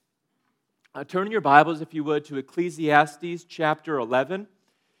Turn in your Bibles, if you would, to Ecclesiastes chapter 11.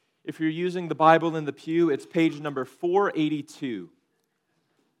 If you're using the Bible in the pew, it's page number 482.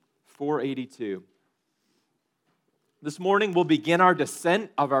 482. This morning, we'll begin our descent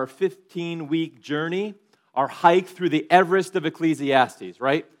of our 15-week journey, our hike through the Everest of Ecclesiastes,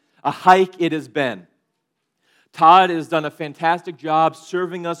 right? A hike it has been. Todd has done a fantastic job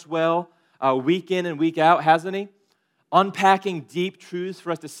serving us well week in and week out, hasn't he? Unpacking deep truths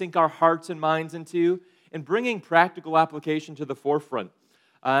for us to sink our hearts and minds into, and bringing practical application to the forefront.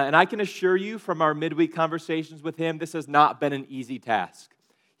 And I can assure you from our midweek conversations with him, this has not been an easy task.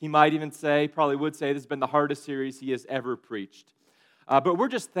 He might even say, probably would say, this has been the hardest series he has ever preached. But we're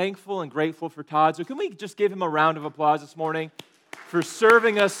just thankful and grateful for Todd. So can we just give him a round of applause this morning for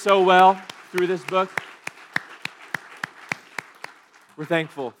serving us so well through this book? We're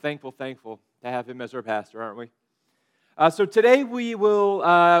thankful to have him as our pastor, aren't we? So today we will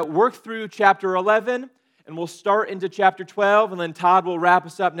work through chapter 11, and we'll start into chapter 12, and then Todd will wrap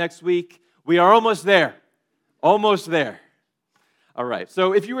us up next week. We are almost there. Almost there. All right,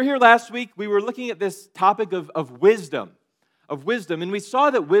 so if you were here last week, we were looking at this topic of wisdom, and we saw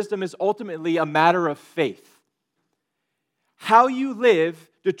that wisdom is ultimately a matter of faith. How you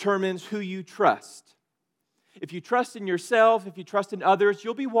live determines who you trust. If you trust in yourself, if you trust in others,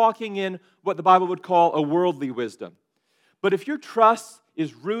 you'll be walking in what the Bible would call a worldly wisdom. But if your trust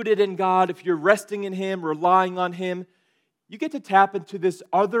is rooted in God, if you're resting in Him, relying on Him, you get to tap into this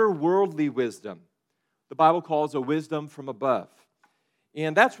otherworldly wisdom. The Bible calls a wisdom from above.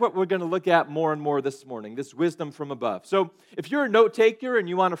 And that's what we're going to look at more and more this morning, this wisdom from above. So if you're a note taker and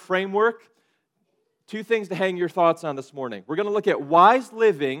you want a framework, two things to hang your thoughts on this morning. We're going to look at wise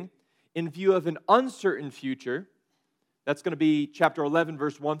living in view of an uncertain future. That's going to be chapter 11,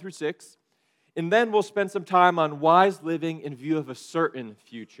 verse 1 through 6. And then we'll spend some time on wise living in view of a certain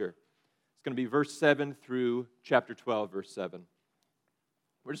future. It's going to be verse 7 through chapter 12, verse 7.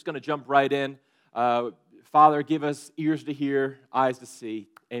 We're just going to jump right in. Father, give us ears to hear, eyes to see.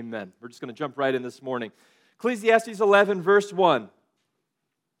 Amen. We're just going to jump right in this morning. Ecclesiastes 11, verse 1.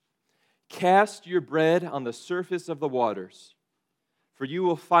 Cast your bread on the surface of the waters, for you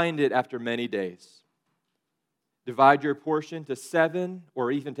will find it after many days. Divide your portion to 7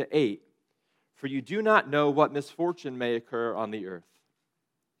 or even to 8. For you do not know what misfortune may occur on the earth.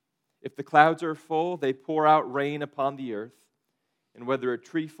 If the clouds are full, they pour out rain upon the earth. And whether a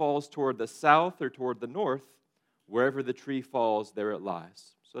tree falls toward the south or toward the north, wherever the tree falls, there it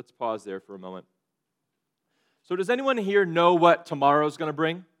lies. So let's pause there for a moment. So does anyone here know what tomorrow's going to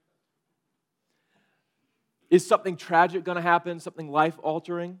bring? Is something tragic going to happen, something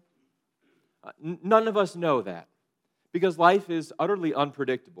life-altering? None of us know that, because life is utterly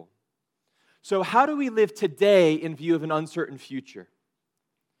unpredictable. So how do we live today in view of an uncertain future?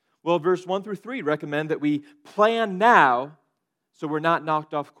 Well, verse 1 through 3 recommend that we plan now so we're not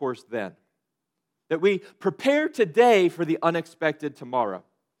knocked off course then. That we prepare today for the unexpected tomorrow.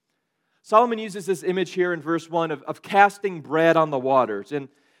 Solomon uses this image here in verse 1 of casting bread on the waters. And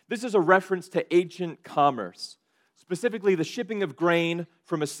this is a reference to ancient commerce, specifically the shipping of grain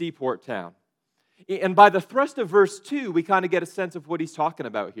from a seaport town. And by the thrust of verse 2, we kind of get a sense of what he's talking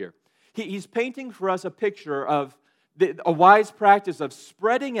about here. He's painting for us a picture of a wise practice of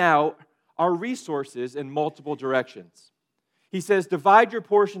spreading out our resources in multiple directions. He says, divide your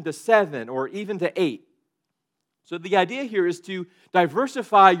portion to 7 or even to 8. So the idea here is to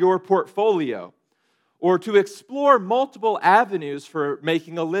diversify your portfolio or to explore multiple avenues for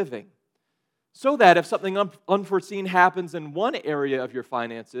making a living so that if something unforeseen happens in one area of your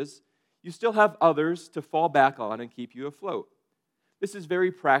finances, you still have others to fall back on and keep you afloat. This is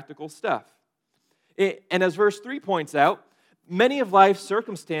very practical stuff. And as verse 3 points out, many of life's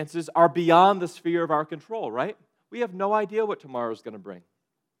circumstances are beyond the sphere of our control, right? We have no idea what tomorrow's going to bring.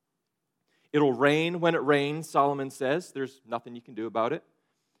 It'll rain when it rains, Solomon says. There's nothing you can do about it.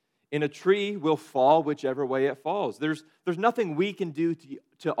 And a tree will fall whichever way it falls. There's nothing we can do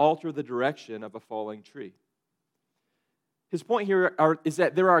to alter the direction of a falling tree. His point here is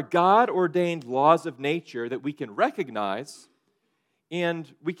that there are God-ordained laws of nature that we can recognize,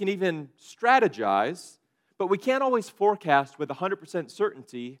 and we can even strategize, but we can't always forecast with 100%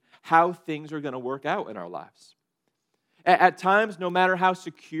 certainty how things are going to work out in our lives. At times, no matter how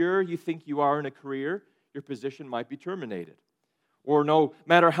secure you think you are in a career, your position might be terminated. Or no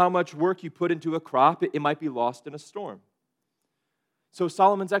matter how much work you put into a crop, it might be lost in a storm. So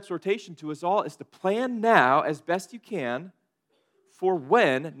Solomon's exhortation to us all is to plan now as best you can for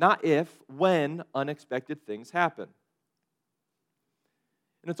when, not if, when unexpected things happen.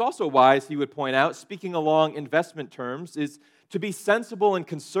 And it's also wise, he would point out, speaking along investment terms, is to be sensible and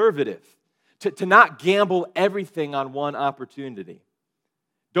conservative. to not gamble everything on one opportunity.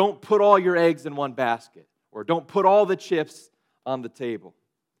 Don't put all your eggs in one basket, or don't put all the chips on the table.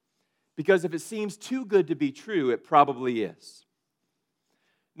 Because if it seems too good to be true, it probably is.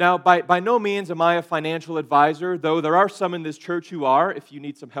 Now, by no means am I a financial advisor, though there are some in this church who are, if you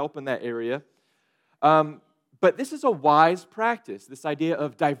need some help in that area. But this is a wise practice, this idea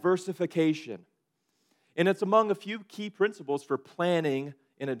of diversification. And it's among a few key principles for planning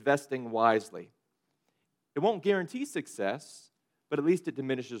and investing wisely. It won't guarantee success, but at least it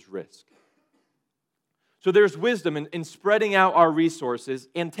diminishes risk. So there's wisdom in spreading out our resources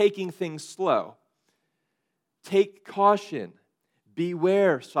and taking things slow. Take caution.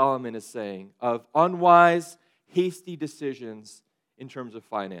 Beware, Solomon is saying, of unwise, hasty decisions in terms of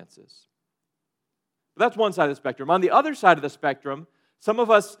finances. But that's one side of the spectrum. On the other side of the spectrum, some of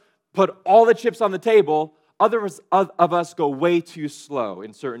us put all the chips on the table. Others of us go way too slow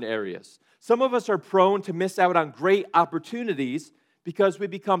in certain areas. Some of us are prone to miss out on great opportunities because we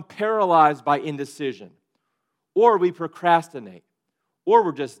become paralyzed by indecision, or we procrastinate, or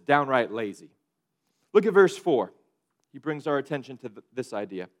we're just downright lazy. Look at verse 4. He brings our attention to this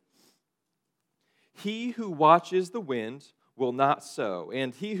idea. He who watches the wind will not sow,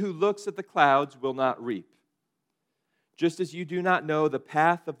 and he who looks at the clouds will not reap. Just as you do not know the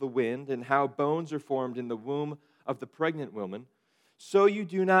path of the wind and how bones are formed in the womb of the pregnant woman, so you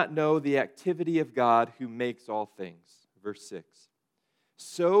do not know the activity of God who makes all things. Verse 6.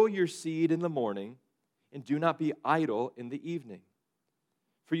 Sow your seed in the morning, and do not be idle in the evening.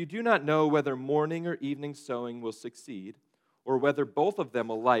 For you do not know whether morning or evening sowing will succeed, or whether both of them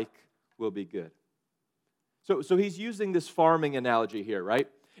alike will be good. So he's using this farming analogy here, right?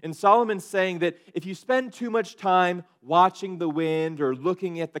 And Solomon's saying that if you spend too much time watching the wind or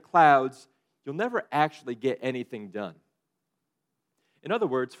looking at the clouds, you'll never actually get anything done. In other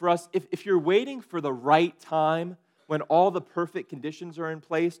words, for us, if you're waiting for the right time when all the perfect conditions are in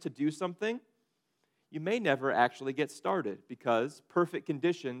place to do something, you may never actually get started because perfect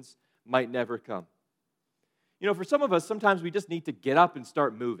conditions might never come. You know, for some of us, sometimes we just need to get up and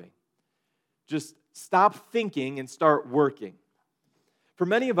start moving. Just stop thinking and start working. For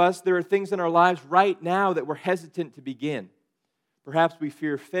many of us, there are things in our lives right now that we're hesitant to begin. Perhaps we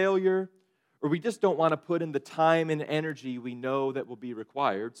fear failure, or we just don't want to put in the time and energy we know that will be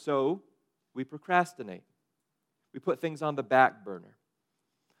required, so we procrastinate. We put things on the back burner.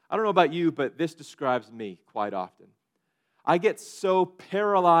 I don't know about you, but this describes me quite often. I get so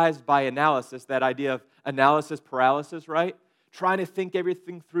paralyzed by analysis, that idea of analysis paralysis, right? Trying to think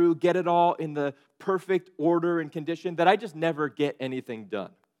everything through, get it all in the perfect order and condition, that I just never get anything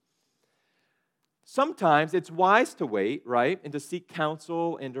done. Sometimes it's wise to wait, right, and to seek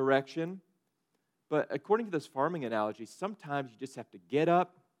counsel and direction. But according to this farming analogy, sometimes you just have to get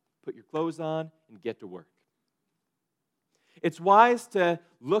up, put your clothes on, and get to work. It's wise to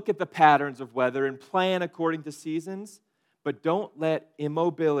look at the patterns of weather and plan according to seasons, but don't let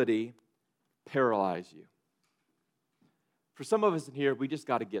immobility paralyze you. For some of us in here, we just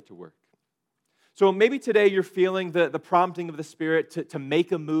got to get to work. So maybe today you're feeling the prompting of the Spirit to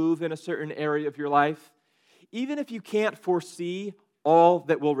make a move in a certain area of your life. Even if you can't foresee all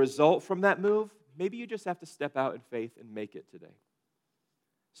that will result from that move, maybe you just have to step out in faith and make it today.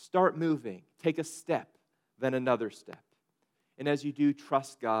 Start moving. Take a step, then another step. And as you do,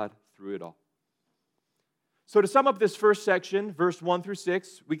 trust God through it all. So to sum up this first section, verse 1 through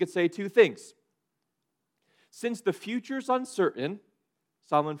 6, we could say two things. Since the future's uncertain,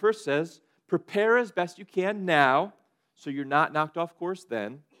 Solomon first says, prepare as best you can now so you're not knocked off course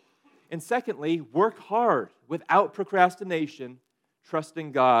then. And secondly, work hard without procrastination,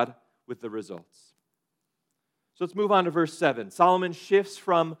 trusting God with the results. So let's move on to verse 7. Solomon shifts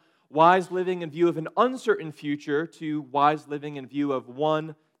from wise living in view of an uncertain future to wise living in view of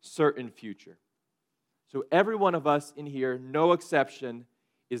one certain future. So every one of us in here, no exception,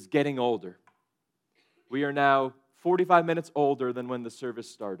 is getting older. We are now 45 minutes older than when the service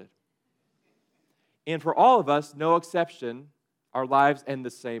started. And for all of us, no exception, our lives end the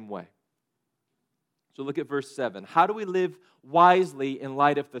same way. So look at verse 7. How do we live wisely in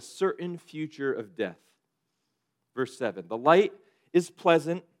light of the certain future of death? Verse 7. The light is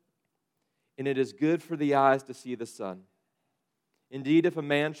pleasant, and it is good for the eyes to see the sun. Indeed, if a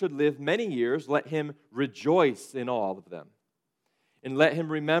man should live many years, let him rejoice in all of them. And let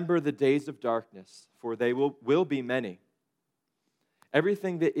him remember the days of darkness, for they will be many.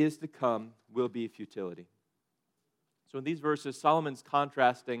 Everything that is to come will be futility. So in these verses, Solomon's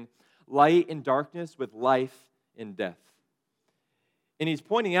contrasting light and darkness with life and death. And he's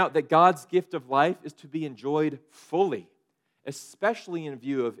pointing out that God's gift of life is to be enjoyed fully especially in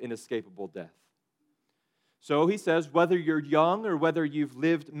view of inescapable death. So he says, whether you're young or whether you've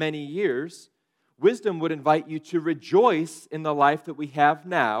lived many years, wisdom would invite you to rejoice in the life that we have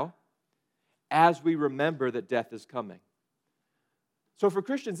now as we remember that death is coming. So for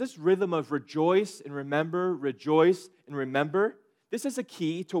Christians, this rhythm of rejoice and remember, this is a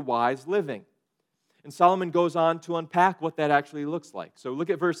key to wise living. And Solomon goes on to unpack what that actually looks like. So look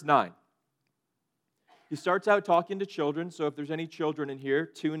at verse 9. He starts out talking to children, so if there's any children in here,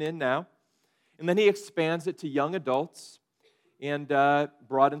 tune in now. And then he expands it to young adults and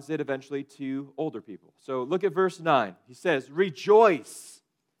broadens it eventually to older people. So look at verse 9. He says, "Rejoice,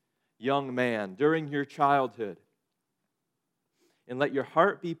 young man, during your childhood, and let your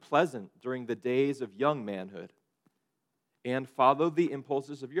heart be pleasant during the days of young manhood, and follow the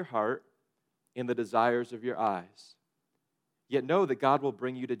impulses of your heart and the desires of your eyes. Yet know that God will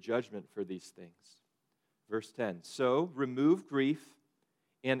bring you to judgment for these things." Verse 10, "So remove grief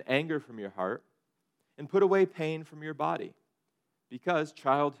and anger from your heart, and put away pain from your body, because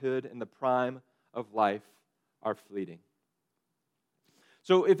childhood and the prime of life are fleeting."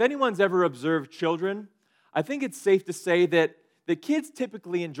 So if anyone's ever observed children, I think it's safe to say that the kids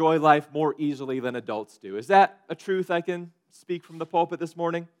typically enjoy life more easily than adults do. Is that a truth I can speak from the pulpit this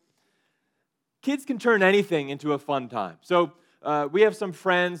morning? Kids can turn anything into a fun time. So we have some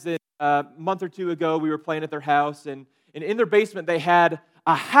friends that a month or two ago we were playing at their house, and in their basement they had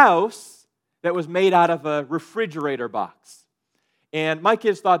a house that was made out of a refrigerator box. And my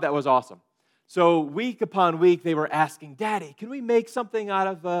kids thought that was awesome. So week upon week they were asking, "Daddy, can we make something out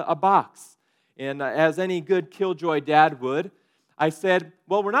of a box?" And as any good killjoy dad would, I said,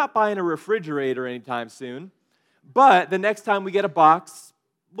 "Well, we're not buying a refrigerator anytime soon, but the next time we get a box,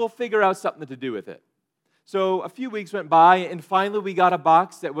 we'll figure out something to do with it." So a few weeks went by, and finally we got a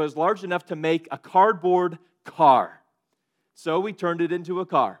box that was large enough to make a cardboard car. So we turned it into a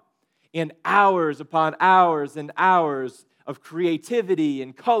car. And hours upon hours and hours of creativity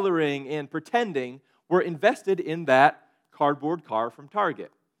and coloring and pretending were invested in that cardboard car from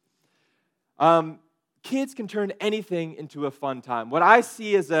Target. Kids can turn anything into a fun time. What I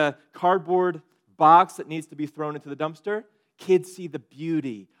see as a cardboard box that needs to be thrown into the dumpster, kids see the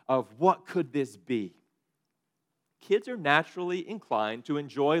beauty of what could this be. Kids are naturally inclined to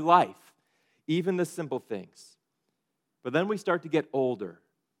enjoy life, even the simple things. But then we start to get older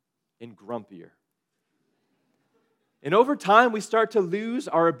and grumpier. And over time, we start to lose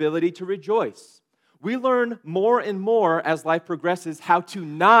our ability to rejoice. We learn more and more as life progresses how to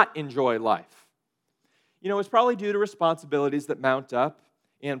not enjoy life. It's probably due to responsibilities that mount up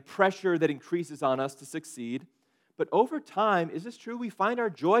and pressure that increases on us to succeed. But over time, is this true? We find our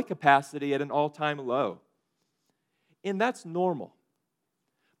joy capacity at an all-time low. And that's normal.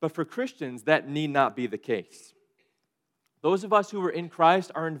 But for Christians, that need not be the case. Those of us who are in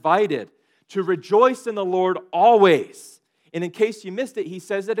Christ are invited to rejoice in the Lord always. And in case you missed it, he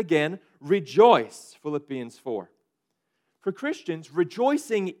says it again, rejoice, Philippians 4. For Christians,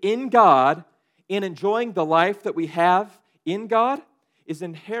 rejoicing in God and enjoying the life that we have in God is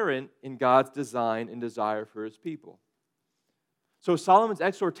inherent in God's design and desire for his people. So Solomon's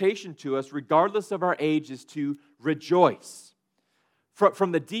exhortation to us, regardless of our age, is to rejoice.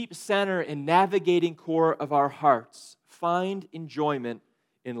 From the deep center and navigating core of our hearts, find enjoyment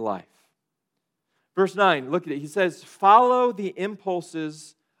in life. Verse 9, look at it. He says, "Follow the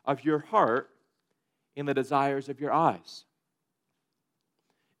impulses of your heart and the desires of your eyes."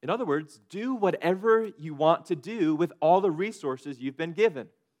 In other words, do whatever you want to do with all the resources you've been given.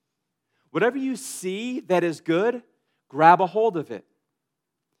 Whatever you see that is good, grab a hold of it.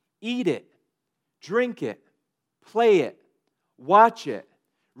 Eat it, drink it, play it, watch it,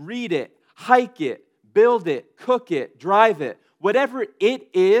 read it, hike it, build it, cook it, drive it. Whatever it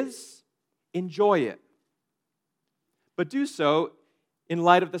is, enjoy it. But do so in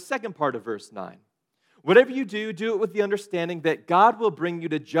light of the second part of verse 9. Whatever you do, do it with the understanding that God will bring you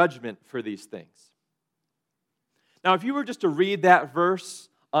to judgment for these things. Now, if you were just to read that verse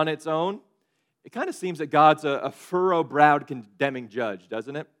on its own, it kind of seems that God's a furrow-browed condemning judge,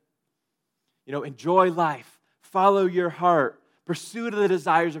 doesn't it? Enjoy life, follow your heart, pursue the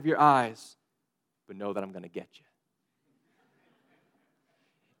desires of your eyes, but know that I'm going to get you.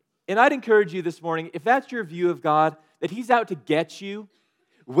 And I'd encourage you this morning, if that's your view of God, that he's out to get you,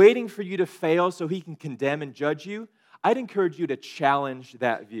 waiting for you to fail so he can condemn and judge you, I'd encourage you to challenge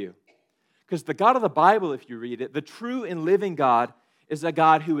that view. Because the God of the Bible, if you read it, the true and living God is a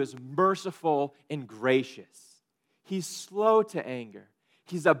God who is merciful and gracious. He's slow to anger.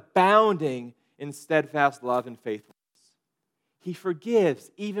 He's abounding in steadfast love and faithfulness. He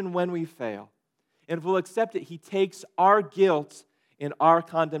forgives even when we fail. And if we'll accept it, he takes our guilt and our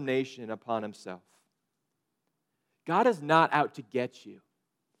condemnation upon himself. God is not out to get you,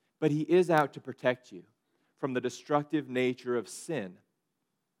 but he is out to protect you from the destructive nature of sin.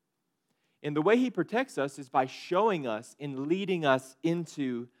 And the way he protects us is by showing us and leading us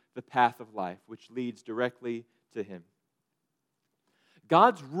into the path of life, which leads directly to him.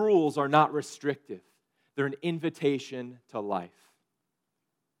 God's rules are not restrictive. They're an invitation to life.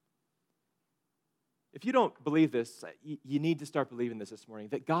 If you don't believe this, you need to start believing this morning,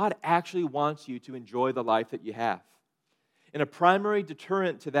 that God actually wants you to enjoy the life that you have. And a primary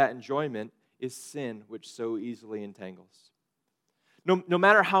deterrent to that enjoyment is sin, which so easily entangles. No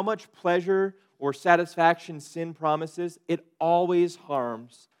matter how much pleasure or satisfaction sin promises, it always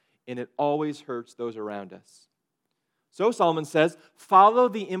harms and it always hurts those around us. So Solomon says, follow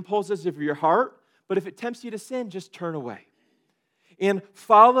the impulses of your heart, but if it tempts you to sin, just turn away. And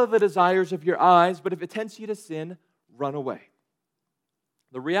follow the desires of your eyes, but if it tempts you to sin, run away.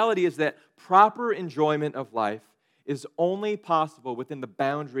 The reality is that proper enjoyment of life is only possible within the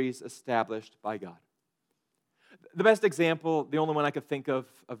boundaries established by God. The best example, the only one I could think of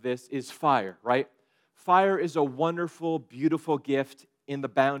this, is fire, right? Fire is a wonderful, beautiful gift in the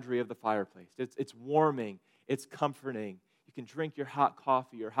boundary of the fireplace. It's warming, it's comforting. You can drink your hot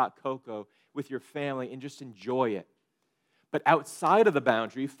coffee or hot cocoa with your family and just enjoy it. But outside of the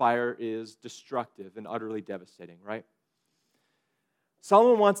boundary, fire is destructive and utterly devastating, right?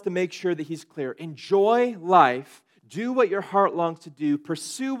 Solomon wants to make sure that he's clear. Enjoy life. Do what your heart longs to do.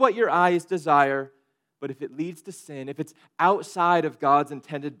 Pursue what your eyes desire. But if it leads to sin, if it's outside of God's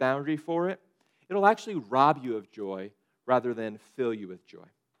intended boundary for it, it'll actually rob you of joy rather than fill you with joy.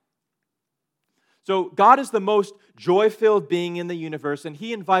 So God is the most joy-filled being in the universe, and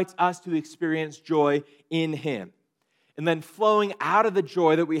he invites us to experience joy in him. And then flowing out of the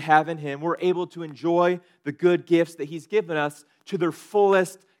joy that we have in him, we're able to enjoy the good gifts that he's given us to their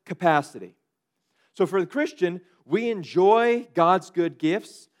fullest capacity. So for the Christian, we enjoy God's good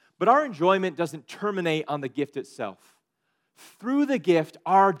gifts, but our enjoyment doesn't terminate on the gift itself. Through the gift,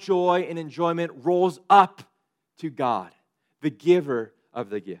 our joy and enjoyment rolls up to God, the giver of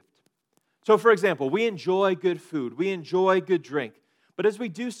the gift. So for example, we enjoy good food, we enjoy good drink, but as we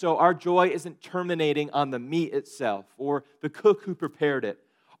do so, our joy isn't terminating on the meat itself or the cook who prepared it.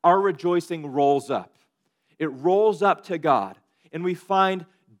 Our rejoicing rolls up. It rolls up to God, and we find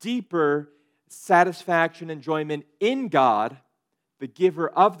deeper satisfaction, enjoyment in God, the giver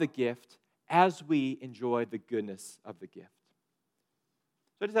of the gift, as we enjoy the goodness of the gift.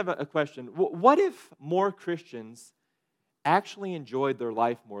 So I just have a question. What if more Christians actually enjoyed their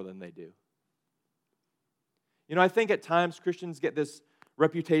life more than they do? You know, I think at times Christians get this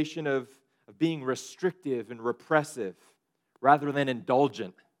reputation of being restrictive and repressive rather than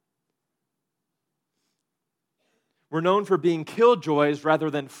indulgent. We're known for being killjoys rather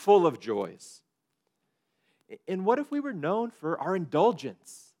than full of joys. And what if we were known for our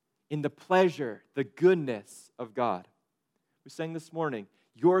indulgence in the pleasure, the goodness of God? We sang this morning,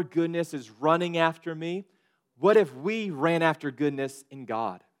 your goodness is running after me. What if we ran after goodness in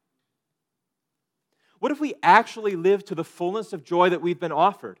God? What if we actually live to the fullness of joy that we've been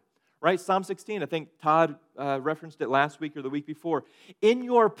offered? Right? Psalm 16, I think Todd referenced it last week or the week before. In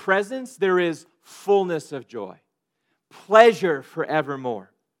your presence there is fullness of joy, pleasure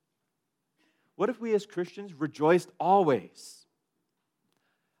forevermore. What if we as Christians rejoiced always?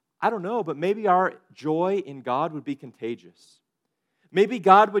 I don't know, but maybe our joy in God would be contagious. Maybe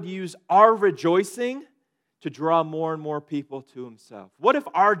God would use our rejoicing to draw more and more people to himself. What if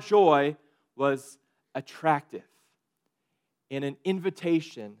our joy was attractive and an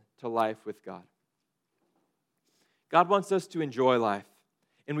invitation to life with God? God wants us to enjoy life,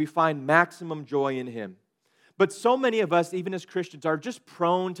 and we find maximum joy in him. But so many of us, even as Christians, are just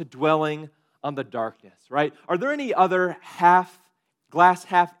prone to dwelling on the darkness, right? Are there any other glass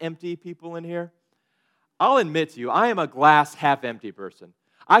half empty people in here? I'll admit to you, I am a glass half empty person.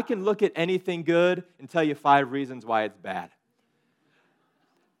 I can look at anything good and tell you 5 reasons why it's bad.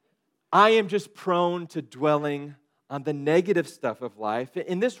 I am just prone to dwelling on the negative stuff of life,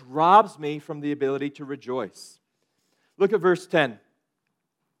 and this robs me from the ability to rejoice. Look at verse 10.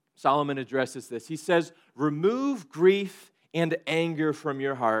 Solomon addresses this. He says, remove grief and anger from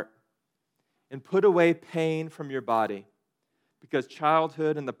your heart and put away pain from your body, because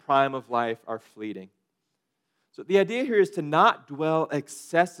childhood and the prime of life are fleeting. So the idea here is to not dwell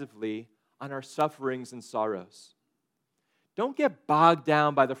excessively on our sufferings and sorrows. Don't get bogged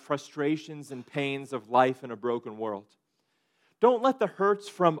down by the frustrations and pains of life in a broken world. Don't let the hurts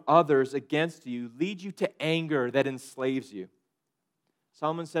from others against you lead you to anger that enslaves you.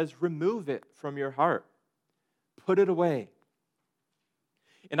 Solomon says, remove it from your heart. Put it away.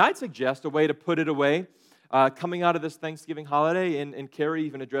 And I'd suggest a way to put it away, coming out of this Thanksgiving holiday, and Carrie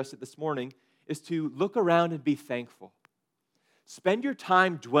even addressed it this morning, is to look around and be thankful. Spend your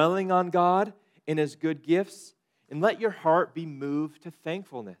time dwelling on God and His good gifts, and let your heart be moved to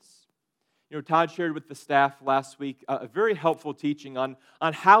thankfulness. You know, Todd shared with the staff last week a very helpful teaching on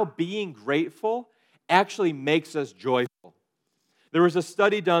how being grateful actually makes us joyful. There was a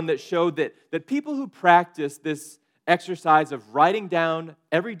study done that showed that people who practice this exercise of writing down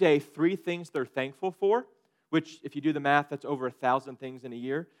every day 3 things they're thankful for, which, if you do the math, that's over 1,000 things in a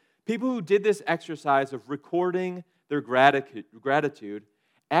year. People who did this exercise of recording their gratitude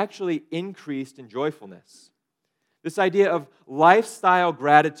actually increased in joyfulness. This idea of lifestyle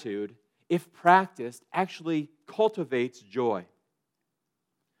gratitude, if practiced, actually cultivates joy.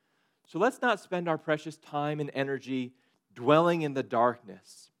 So let's not spend our precious time and energy dwelling in the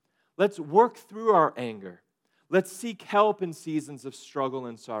darkness. Let's work through our anger. Let's seek help in seasons of struggle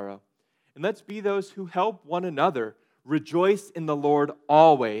and sorrow. And let's be those who help one another rejoice in the Lord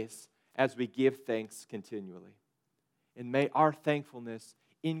always as we give thanks continually. And may our thankfulness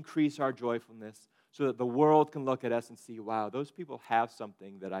increase our joyfulness so that the world can look at us and see, wow, those people have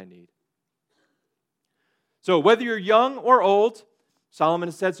something that I need. So whether you're young or old, Solomon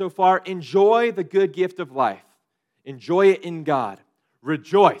has said so far, enjoy the good gift of life. Enjoy it in God.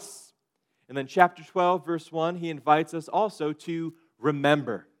 Rejoice. And then chapter 12, verse 1, he invites us also to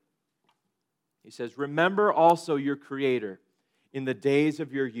remember. He says, remember also your Creator in the days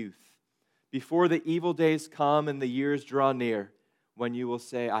of your youth, before the evil days come and the years draw near, when you will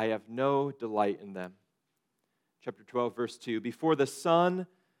say, I have no delight in them. Chapter 12, verse 2, before the sun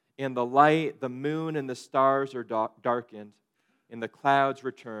and the light, the moon and the stars are darkened, and the clouds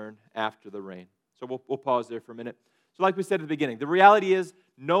return after the rain. So we'll pause there for a minute. So like we said at the beginning, the reality is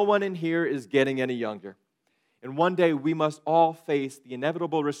no one in here is getting any younger. And one day we must all face the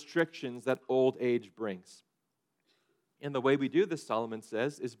inevitable restrictions that old age brings. And the way we do this, Solomon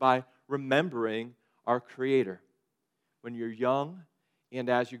says, is by remembering our Creator when you're young and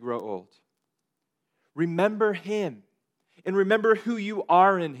as you grow old. Remember Him and remember who you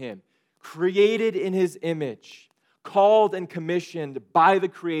are in Him, created in His image, called and commissioned by the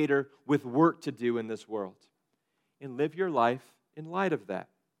Creator with work to do in this world. And live your life in light of that.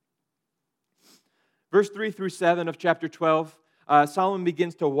 Verse 3 through 7 of chapter 12, Solomon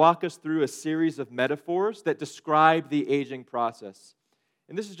begins to walk us through a series of metaphors that describe the aging process.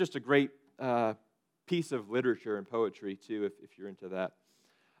 And this is just a great piece of literature and poetry, too, if you're into that.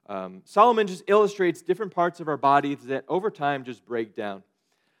 Solomon just illustrates different parts of our bodies that over time just break down.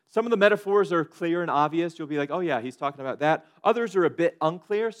 Some of the metaphors are clear and obvious. You'll be like, oh yeah, he's talking about that. Others are a bit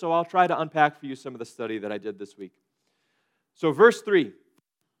unclear, so I'll try to unpack for you some of the study that I did this week. So verse 3,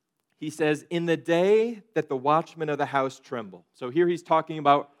 he says, in the day that the watchmen of the house tremble. So here he's talking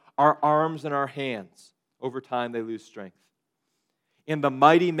about our arms and our hands. Over time, they lose strength. And the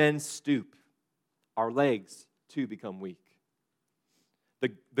mighty men stoop. Our legs, too, become weak.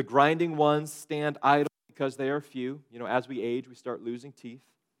 The grinding ones stand idle because they are few. You know, as we age, we start losing teeth.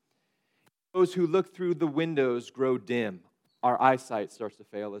 Those who look through the windows grow dim. Our eyesight starts to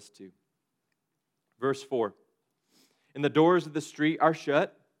fail us, too. Verse 4, and the doors of the street are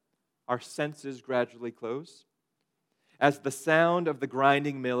shut. Our senses gradually close. As the sound of the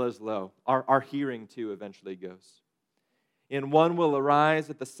grinding mill is low, our hearing too eventually goes. And one will arise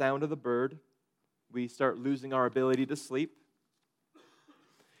at the sound of the bird. We start losing our ability to sleep.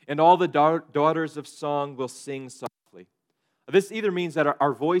 And all the daughters of song will sing softly. This either means that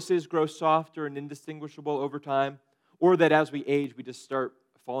our voices grow softer and indistinguishable over time, or that as we age, we just start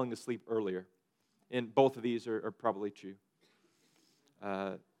falling asleep earlier. And both of these are probably true.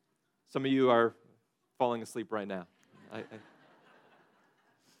 Some of you are falling asleep right now.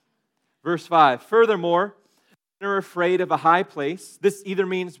 Verse 5, furthermore, men are afraid of a high place. This either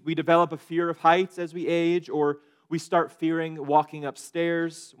means we develop a fear of heights as we age, or we start fearing walking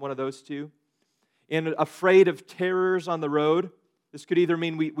upstairs, one of those two. And afraid of terrors on the road. This could either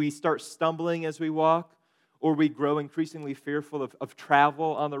mean we start stumbling as we walk, or we grow increasingly fearful of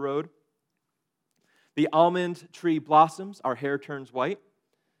travel on the road. The almond tree blossoms, our hair turns white.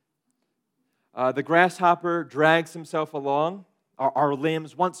 The grasshopper drags himself along. Our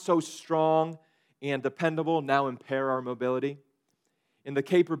limbs, once so strong and dependable, now impair our mobility. And the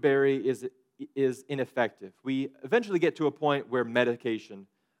caperberry is ineffective. We eventually get to a point where medication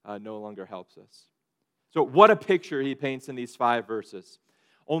no longer helps us. So what a picture he paints in these 5 verses.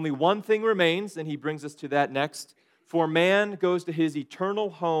 Only one thing remains, and he brings us to that next. For man goes to his eternal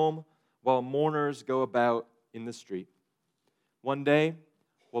home while mourners go about in the street. One day,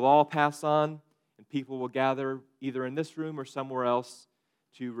 we'll all pass on, and people will gather either in this room or somewhere else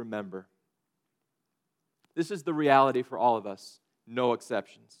to remember. This is the reality for all of us, no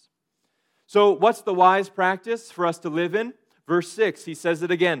exceptions. So what's the wise practice for us to live in? Verse 6, he says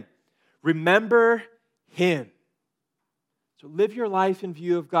it again. Remember Him. So live your life in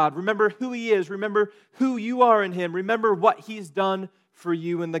view of God. Remember who He is. Remember who you are in Him. Remember what He's done for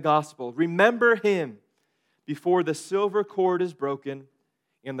you in the gospel. Remember Him before the silver cord is broken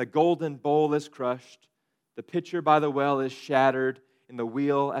and the golden bowl is crushed, the pitcher by the well is shattered, and the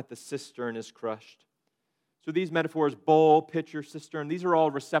wheel at the cistern is crushed. So these metaphors, bowl, pitcher, cistern, these are all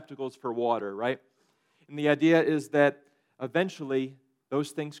receptacles for water, right? And the idea is that eventually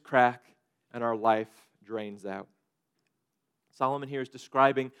those things crack and our life drains out. Solomon here is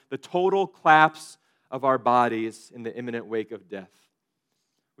describing the total collapse of our bodies in the imminent wake of death,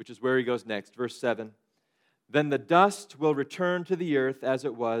 which is where he goes next. Verse 7, then the dust will return to the earth as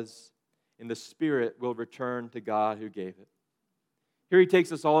it was, and the spirit will return to God who gave it. Here he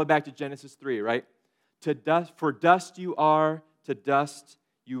takes us all the way back to Genesis 3, right? To dust, for dust you are, to dust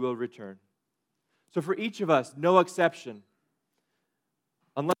you will return. So for each of us, no exception,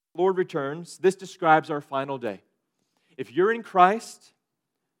 unless the Lord returns, this describes our final day. If you're in Christ,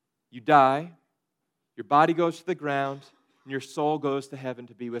 you die, your body goes to the ground, and your soul goes to heaven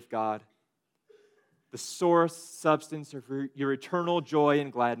to be with God. The source, substance of your eternal joy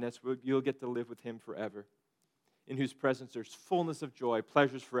and gladness, you'll get to live with Him forever, in whose presence there's fullness of joy,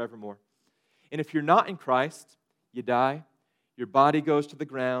 pleasures forevermore. And if you're not in Christ, you die, your body goes to the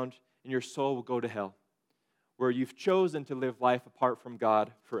ground, and your soul will go to hell, where you've chosen to live life apart from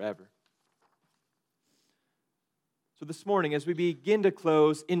God forever. So this morning, as we begin to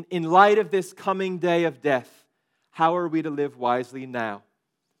close, in light of this coming day of death, how are we to live wisely now?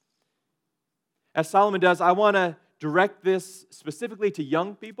 As Solomon does, I want to direct this specifically to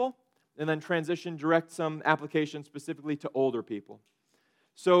young people, and then direct some application specifically to older people.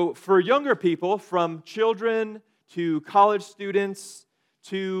 So for younger people, from children to college students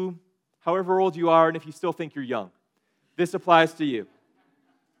to however old you are, and if you still think you're young, this applies to you.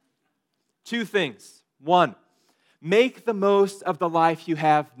 Two things. One, make the most of the life you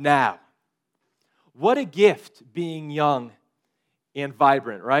have now. What a gift being young and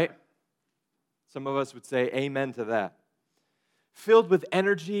vibrant, right? Some of us would say amen to that. Filled with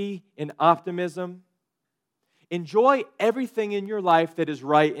energy and optimism. Enjoy everything in your life that is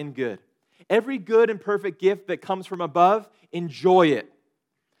right and good. Every good and perfect gift that comes from above, enjoy it.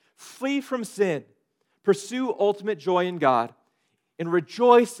 Flee from sin. Pursue ultimate joy in God. And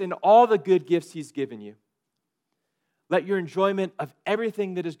rejoice in all the good gifts He's given you. Let your enjoyment of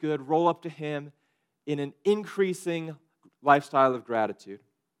everything that is good roll up to Him in an increasing lifestyle of gratitude.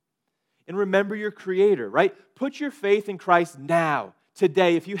 And remember your Creator, right? Put your faith in Christ now,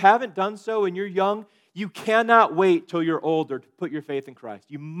 today. If you haven't done so and you're young, you cannot wait till you're older to put your faith in Christ.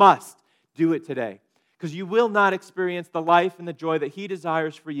 You must do it today, because you will not experience the life and the joy that He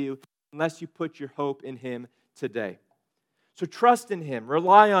desires for you unless you put your hope in Him today. So trust in Him,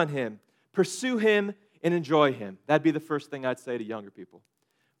 rely on Him, pursue Him, and enjoy Him. That'd be the first thing I'd say to younger people.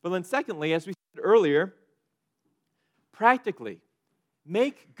 But then secondly, as we said earlier, practically,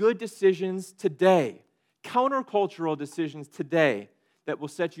 make good decisions today, countercultural decisions today that will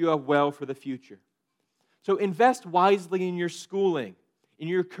set you up well for the future. So invest wisely in your schooling, in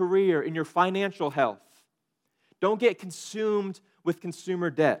your career, in your financial health. Don't get consumed with consumer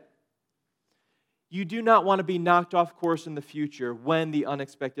debt. You do not want to be knocked off course in the future when the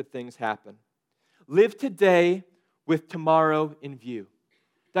unexpected things happen. Live today with tomorrow in view.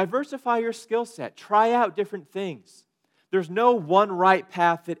 Diversify your skill set. Try out different things. There's no one right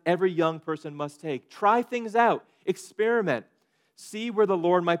path that every young person must take. Try things out. Experiment. See where the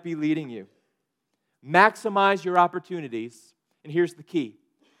Lord might be leading you. Maximize your opportunities. And here's the key.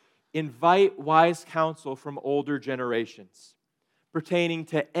 Invite wise counsel from older generations pertaining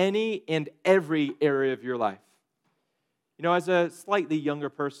to any and every area of your life. You know, as a slightly younger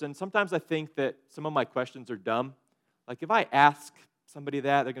person, sometimes I think that some of my questions are dumb. Like if I ask somebody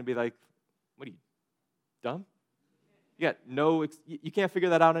that, they're going to be like, what are you, dumb? You can't figure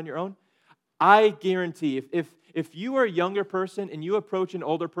that out on your own. I guarantee if you are a younger person and you approach an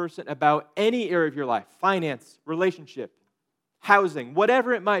older person about any area of your life, finance, relationship, housing,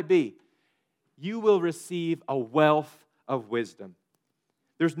 whatever it might be, you will receive a wealth of wisdom.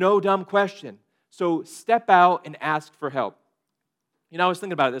 There's no dumb question. So step out and ask for help. You know, I was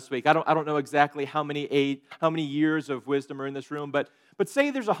thinking about it this week. I don't know exactly how many years of wisdom are in this room, but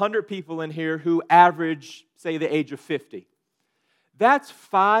say there's 100 people in here who average, say, the age of 50. That's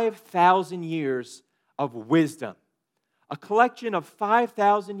 5,000 years of wisdom, a collection of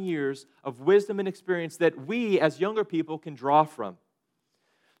 5,000 years of wisdom and experience that we as younger people can draw from.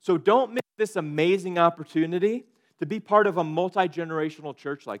 So don't miss this amazing opportunity to be part of a multi-generational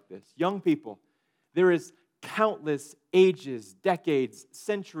church like this. Young people, there is countless ages, decades,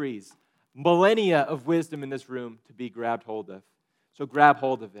 centuries, millennia of wisdom in this room to be grabbed hold of. So grab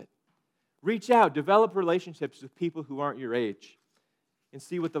hold of it. Reach out, develop relationships with people who aren't your age, and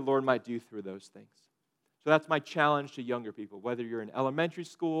see what the Lord might do through those things. So that's my challenge to younger people, whether you're in elementary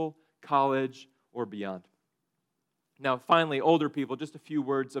school, college, or beyond. Now, finally, older people, just a few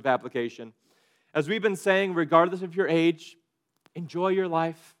words of application. As we've been saying, regardless of your age, enjoy your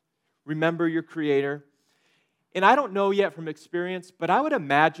life, remember your Creator. And I don't know yet from experience, but I would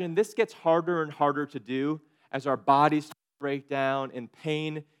imagine this gets harder and harder to do as our bodies break down and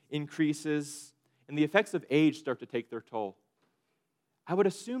pain increases and the effects of age start to take their toll. I would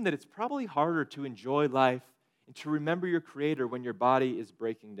assume that it's probably harder to enjoy life and to remember your Creator when your body is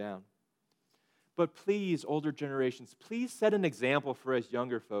breaking down. But please, older generations, please set an example for us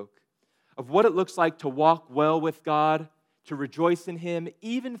younger folk of what it looks like to walk well with God, to rejoice in Him,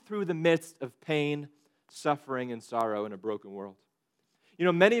 even through the midst of pain, suffering, and sorrow in a broken world. You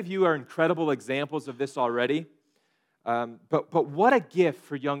know, many of you are incredible examples of this already, but what a gift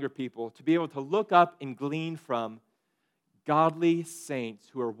for younger people to be able to look up and glean from godly saints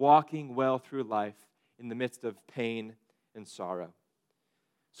who are walking well through life in the midst of pain and sorrow.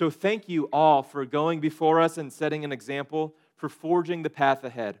 So thank you all for going before us and setting an example, for forging the path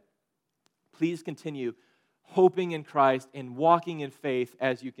ahead. Please continue hoping in Christ and walking in faith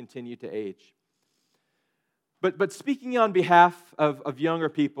as you continue to age. But speaking on behalf of younger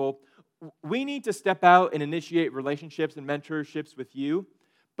people, we need to step out and initiate relationships and mentorships with you,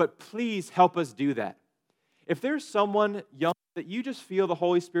 but please help us do that. If there's someone young that you just feel the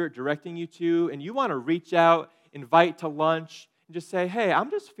Holy Spirit directing you to, and you want to reach out, invite to lunch, and just say, hey, I'm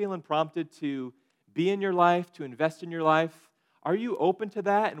just feeling prompted to be in your life, to invest in your life. Are you open to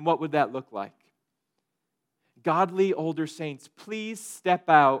that, and what would that look like? Godly older saints, please step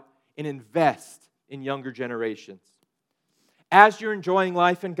out and invest in younger generations. As you're enjoying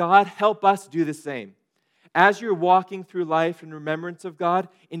life in God, help us do the same. As you're walking through life in remembrance of God,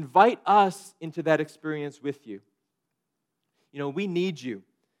 invite us into that experience with you. You know, we need you.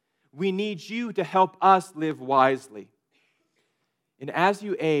 We need you to help us live wisely. And as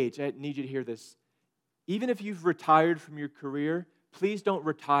you age, I need you to hear this. Even if you've retired from your career, please don't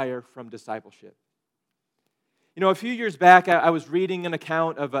retire from discipleship. You know, a few years back, I was reading an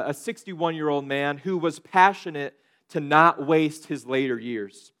account of a 61-year-old man who was passionate to not waste his later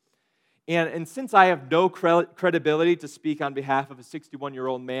years. And since I have no credibility to speak on behalf of a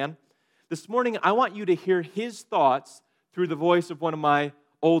 61-year-old man, this morning I want you to hear his thoughts through the voice of one of my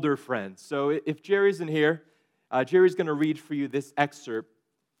older friends. So if Jerry's in here, Jerry's going to read for you this excerpt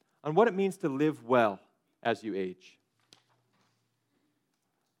on what it means to live well as you age.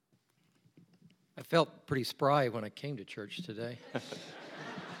 I felt pretty spry when I came to church today.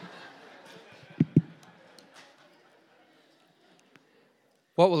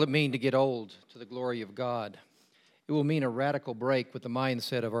 What will it mean to get old to the glory of God? It will mean a radical break with the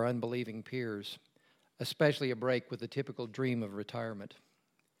mindset of our unbelieving peers, especially a break with the typical dream of retirement.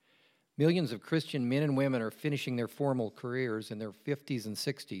 Millions of Christian men and women are finishing their formal careers in their 50s and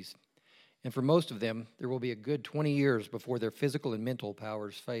 60s, and for most of them, there will be a good 20 years before their physical and mental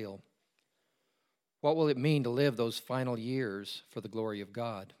powers fail. What will it mean to live those final years for the glory of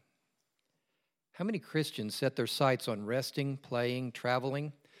God? How many Christians set their sights on resting, playing,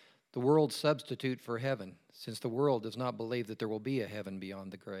 traveling, the world's substitute for heaven, since the world does not believe that there will be a heaven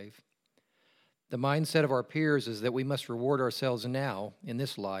beyond the grave? The mindset of our peers is that we must reward ourselves now, in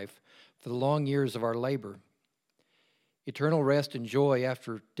this life, for the long years of our labor. Eternal rest and joy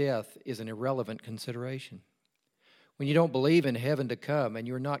after death is an irrelevant consideration. When you don't believe in heaven to come and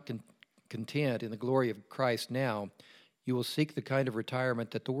you're not content in the glory of Christ now, you will seek the kind of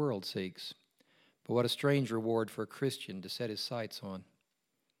retirement that the world seeks. But what a strange reward for a Christian to set his sights on.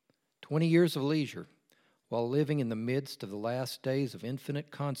 20 years of leisure, while living in the midst of the last days of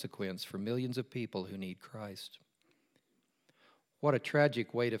infinite consequence for millions of people who need Christ. What a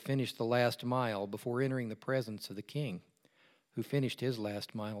tragic way to finish the last mile before entering the presence of the King, who finished his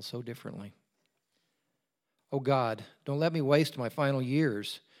last mile so differently. Oh God, don't let me waste my final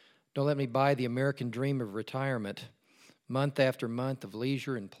years. Don't let me buy the American dream of retirement, month after month of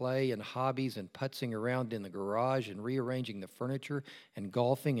leisure and play and hobbies and putzing around in the garage and rearranging the furniture and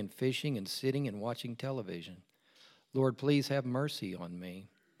golfing and fishing and sitting and watching television. Lord, please have mercy on me.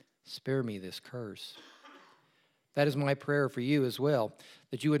 Spare me this curse. That is my prayer for you as well,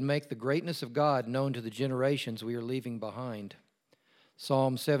 that you would make the greatness of God known to the generations we are leaving behind.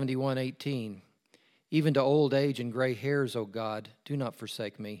 Psalm 71:18. Even to old age and gray hairs, O God, do not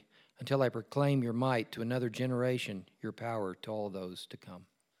forsake me, until I proclaim your might to another generation, your power to all those to come.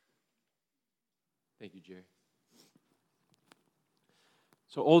 Thank you, Jerry.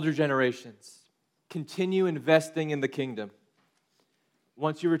 So older generations, continue investing in the kingdom.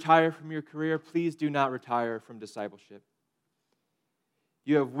 Once you retire from your career, please do not retire from discipleship.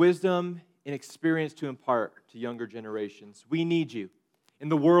 You have wisdom and experience to impart to younger generations. We need you,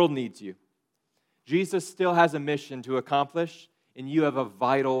 and the world needs you. Jesus still has a mission to accomplish, and you have a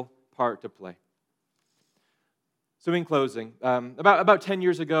vital part to play. So in closing, about 10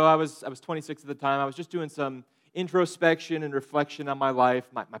 years ago, I was 26 at the time. I was just doing some introspection and reflection on my life,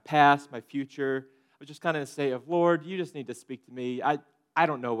 my past, my future. I was just kind of in a state of, Lord, you just need to speak to me. I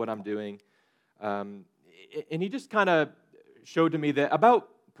don't know what I'm doing. And he just kind of showed to me that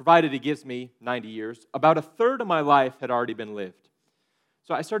provided he gives me 90 years, about a third of my life had already been lived.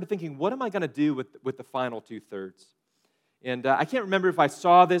 So I started thinking, what am I going to do with the final two-thirds? And I can't remember if I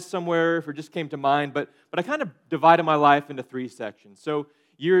saw this somewhere, if it just came to mind, but I kind of divided my life into 3 sections. So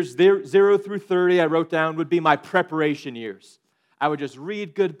years 0 through 30, I wrote down, would be my preparation years. I would just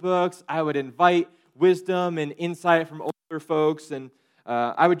read good books. I would invite wisdom and insight from older folks, and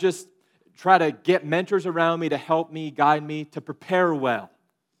I would just try to get mentors around me to help me, guide me, to prepare well.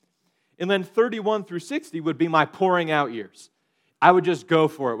 And then 31 through 60 would be my pouring out years. I would just go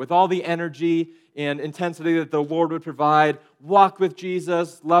for it with all the energy and intensity that the Lord would provide, walk with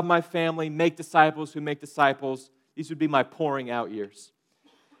Jesus, love my family, make disciples who make disciples. These would be my pouring out years.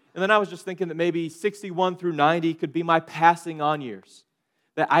 And then I was just thinking that maybe 61 through 90 could be my passing on years,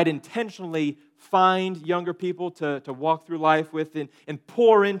 that I'd intentionally find younger people to walk through life with and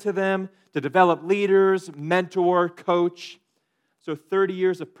pour into them, to develop leaders, mentor, coach. So 30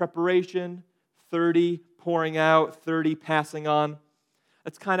 years of preparation, 30 pouring out, 30 passing on.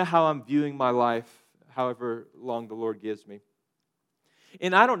 That's kind of how I'm viewing my life, however long the Lord gives me.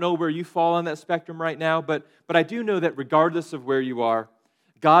 And I don't know where you fall on that spectrum right now, but I do know that regardless of where you are,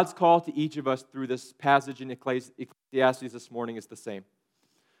 God's call to each of us through this passage in Ecclesiastes this morning is the same.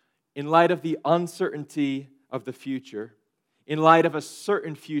 In light of the uncertainty of the future, in light of a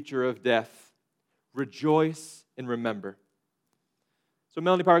certain future of death, rejoice and remember. So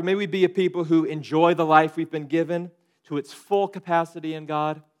Melanie Park, may we be a people who enjoy the life we've been given to its full capacity in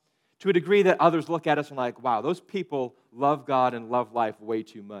God, to a degree that others look at us and are like, wow, those people love God and love life way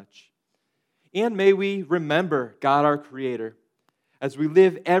too much. And may we remember God our Creator as we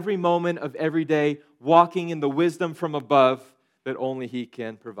live every moment of every day walking in the wisdom from above that only He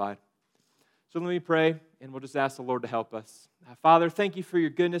can provide. So let me pray, and we'll just ask the Lord to help us. Father, thank you for your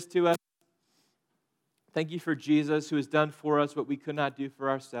goodness to us. Thank you for Jesus, who has done for us what we could not do for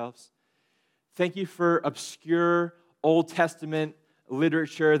ourselves. Thank you for obscure Old Testament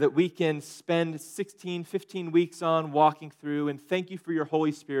literature that we can spend 16, 15 weeks on walking through. And thank you for your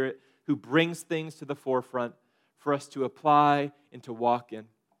Holy Spirit, who brings things to the forefront for us to apply and to walk in.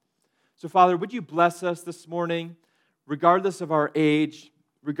 So, Father, would you bless us this morning, regardless of our age,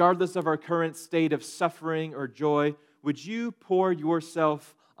 regardless of our current state of suffering or joy, would you pour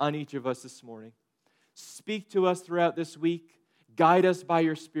yourself on each of us this morning? Speak to us throughout this week. Guide us by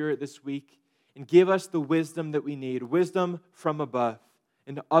your Spirit this week. And give us the wisdom that we need, wisdom from above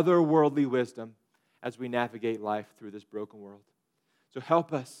and otherworldly wisdom as we navigate life through this broken world. So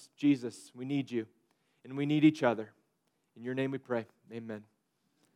help us, Jesus. We need you, and we need each other. In your name we pray. Amen.